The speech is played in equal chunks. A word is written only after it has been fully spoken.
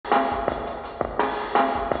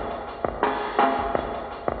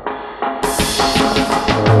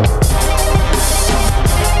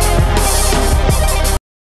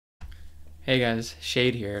Hey guys,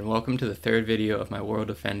 Shade here, and welcome to the third video of my World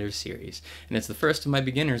Defenders series, and it's the first of my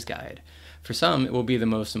beginner's guide. For some, it will be the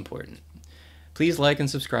most important. Please like and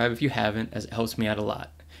subscribe if you haven't, as it helps me out a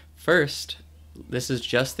lot. First, this is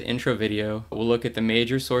just the intro video. We'll look at the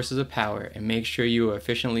major sources of power and make sure you are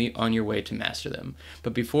efficiently on your way to master them.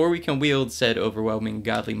 But before we can wield said overwhelming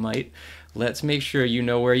godly might, let's make sure you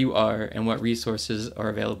know where you are and what resources are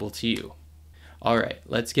available to you. Alright,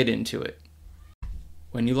 let's get into it.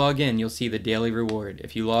 When you log in, you'll see the daily reward.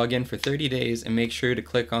 If you log in for 30 days and make sure to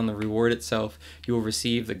click on the reward itself, you will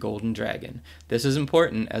receive the Golden Dragon. This is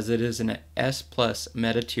important as it is an S+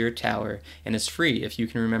 meta tier tower and is free if you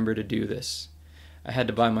can remember to do this. I had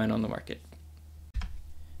to buy mine on the market.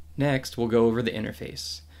 Next, we'll go over the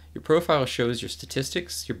interface. Your profile shows your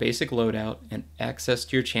statistics, your basic loadout, and access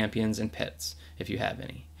to your champions and pets, if you have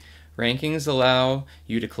any. Rankings allow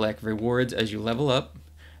you to collect rewards as you level up.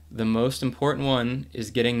 The most important one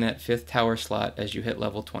is getting that 5th tower slot as you hit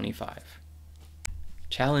level 25.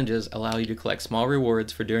 Challenges allow you to collect small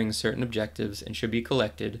rewards for doing certain objectives and should be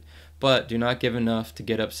collected, but do not give enough to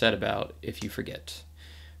get upset about if you forget.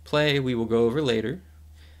 Play we will go over later.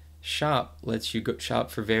 Shop lets you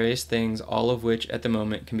shop for various things, all of which at the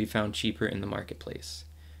moment can be found cheaper in the marketplace.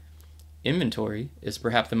 Inventory is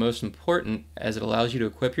perhaps the most important as it allows you to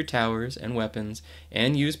equip your towers and weapons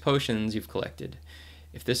and use potions you've collected.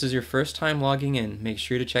 If this is your first time logging in, make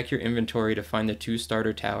sure to check your inventory to find the 2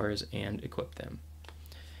 starter towers and equip them.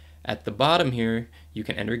 At the bottom here, you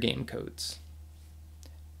can enter game codes.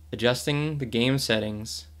 Adjusting the game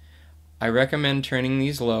settings, I recommend turning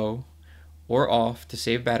these low or off to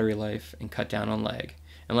save battery life and cut down on lag,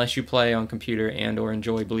 unless you play on computer and or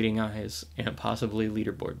enjoy bleeding eyes and possibly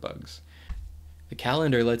leaderboard bugs. The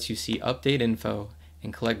calendar lets you see update info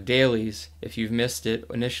and collect dailies if you've missed it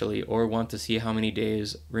initially or want to see how many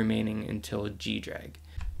days remaining until G-Drag.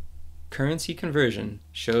 Currency conversion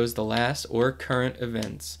shows the last or current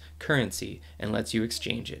event's currency and lets you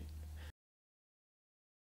exchange it.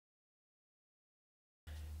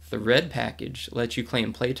 The red package lets you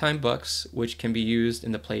claim playtime bucks, which can be used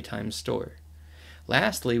in the playtime store.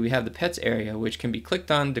 Lastly, we have the pets area, which can be clicked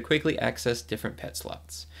on to quickly access different pet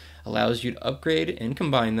slots. Allows you to upgrade and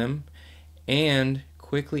combine them, and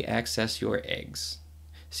quickly access your eggs.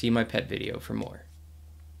 See my pet video for more.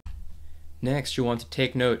 Next, you'll want to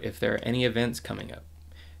take note if there are any events coming up.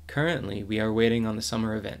 Currently, we are waiting on the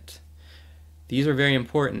summer event. These are very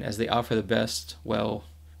important as they offer the best, well,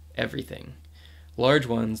 everything. Large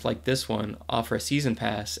ones, like this one, offer a season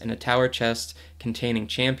pass and a tower chest containing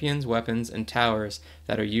champions, weapons, and towers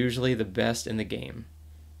that are usually the best in the game.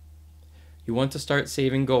 You want to start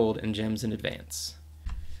saving gold and gems in advance.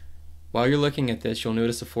 While you're looking at this, you'll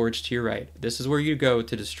notice a forge to your right. This is where you go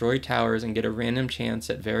to destroy towers and get a random chance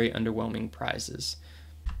at very underwhelming prizes.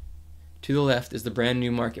 To the left is the brand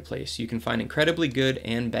new marketplace. You can find incredibly good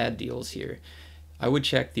and bad deals here. I would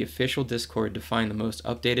check the official Discord to find the most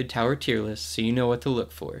updated tower tier list so you know what to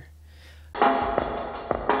look for.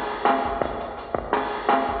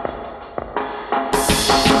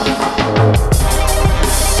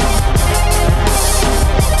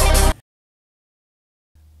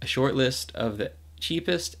 A short list of the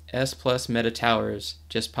cheapest S+ meta towers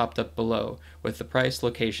just popped up below with the price,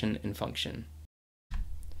 location, and function.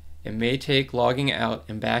 It may take logging out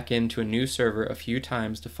and back into a new server a few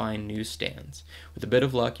times to find new stands. With a bit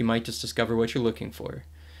of luck, you might just discover what you're looking for.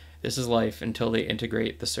 This is life until they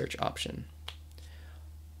integrate the search option.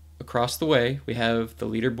 Across the way, we have the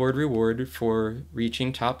leaderboard reward for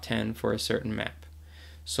reaching top 10 for a certain map.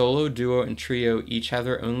 Solo, duo, and trio each have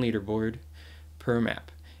their own leaderboard per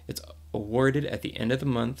map. It's awarded at the end of the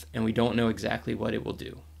month, and we don't know exactly what it will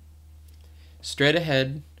do. Straight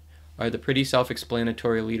ahead are the pretty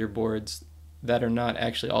self-explanatory leaderboards that are not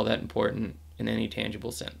actually all that important in any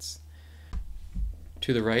tangible sense.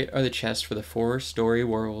 To the right are the chests for the 4-story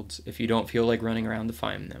worlds if you don't feel like running around to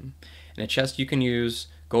find them, and a chest you can use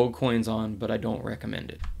gold coins on, but I don't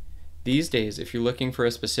recommend it. These days, if you're looking for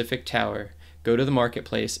a specific tower, go to the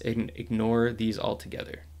marketplace and ignore these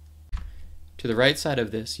altogether. To the right side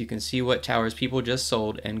of this, you can see what towers people just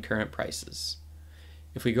sold and current prices.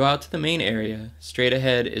 If we go out to the main area, straight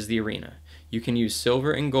ahead is the arena. You can use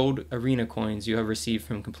silver and gold arena coins you have received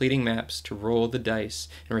from completing maps to roll the dice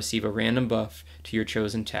and receive a random buff to your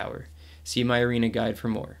chosen tower. See my arena guide for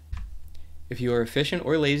more. If you are efficient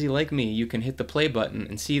or lazy like me, you can hit the play button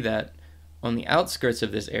and see that on the outskirts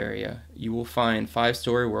of this area, you will find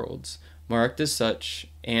 5-story worlds, marked as such,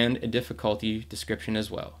 and a difficulty description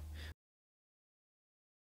as well.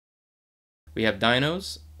 We have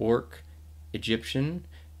dinos, orc, Egyptian,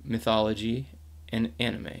 mythology, and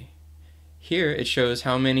anime. Here it shows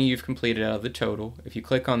how many you've completed out of the total. If you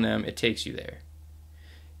click on them, it takes you there.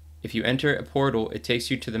 If you enter a portal, it takes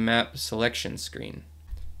you to the map selection screen.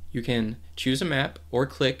 You can choose a map or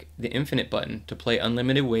click the infinite button to play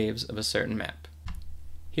unlimited waves of a certain map.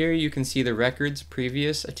 Here you can see the records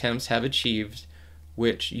previous attempts have achieved,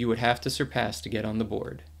 which you would have to surpass to get on the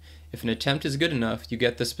board. If an attempt is good enough, you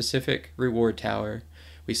get the specific reward tower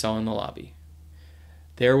we saw in the lobby.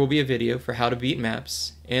 There will be a video for how to beat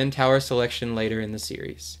maps and tower selection later in the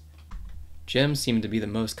series. Gems seem to be the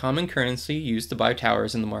most common currency used to buy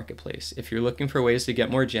towers in the marketplace. If you're looking for ways to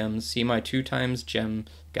get more gems, see my 2x gem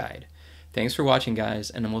guide. Thanks for watching,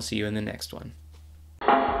 guys, and we'll see you in the next one.